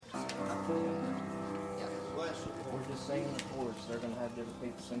singing the chorus, they're going to have different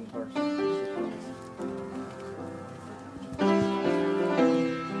people sing the verses.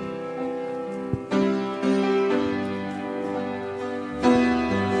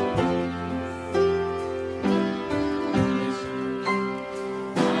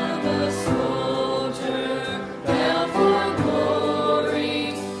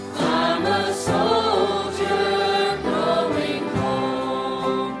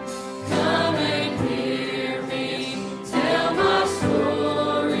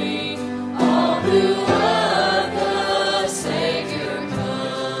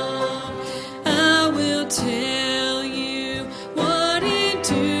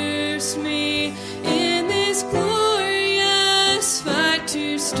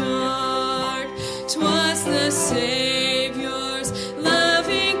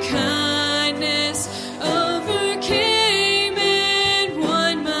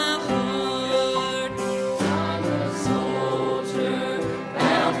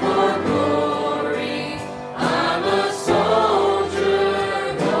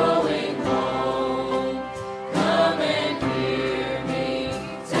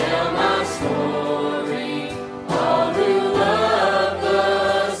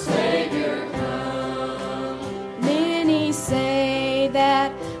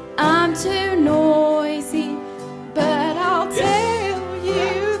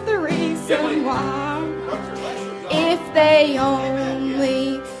 they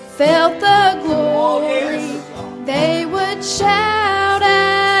only felt the glory, they would shout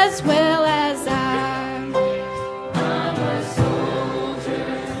as well as I. I'm a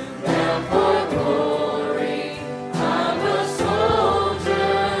soldier bound for glory. I'm a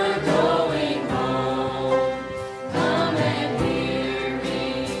soldier going home. Come and hear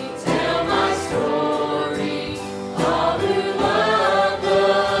me tell my story. All who love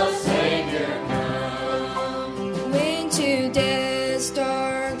the Savior come. When to death's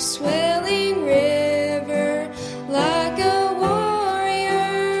dark swelling river, like a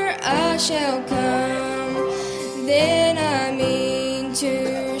warrior I shall come. Then I mean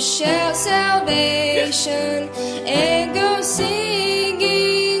to shout salvation and go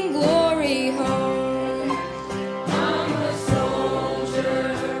singing glory home. I'm a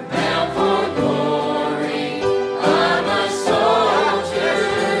soldier bound for glory. I'm a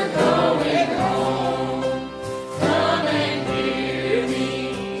soldier going home. Come and hear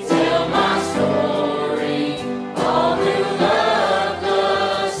me tell my story. All who love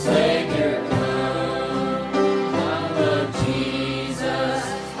the Savior come. I love Jesus,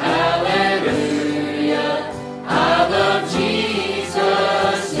 hallelujah. I love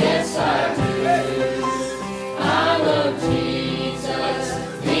Jesus, yes I do. I love Jesus,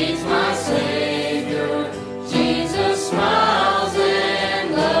 He's my Savior. Jesus smiles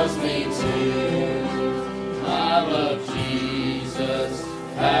and loves me too. I love Jesus,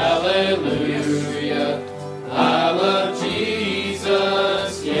 hallelujah. I love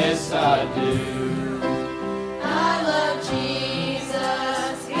Jesus, yes I do. I love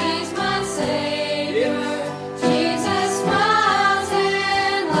Jesus, He's my Savior. Jesus smiles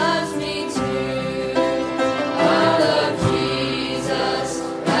and loves me too. I love Jesus,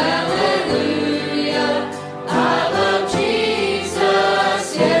 hallelujah. I love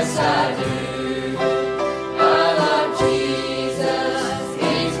Jesus, yes I do. I love Jesus,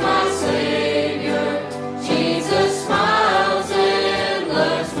 He's my Savior. Jesus smiles and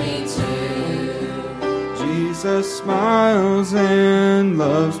loves me too. Jesus smiles and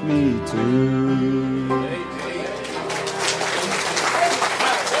loves me too.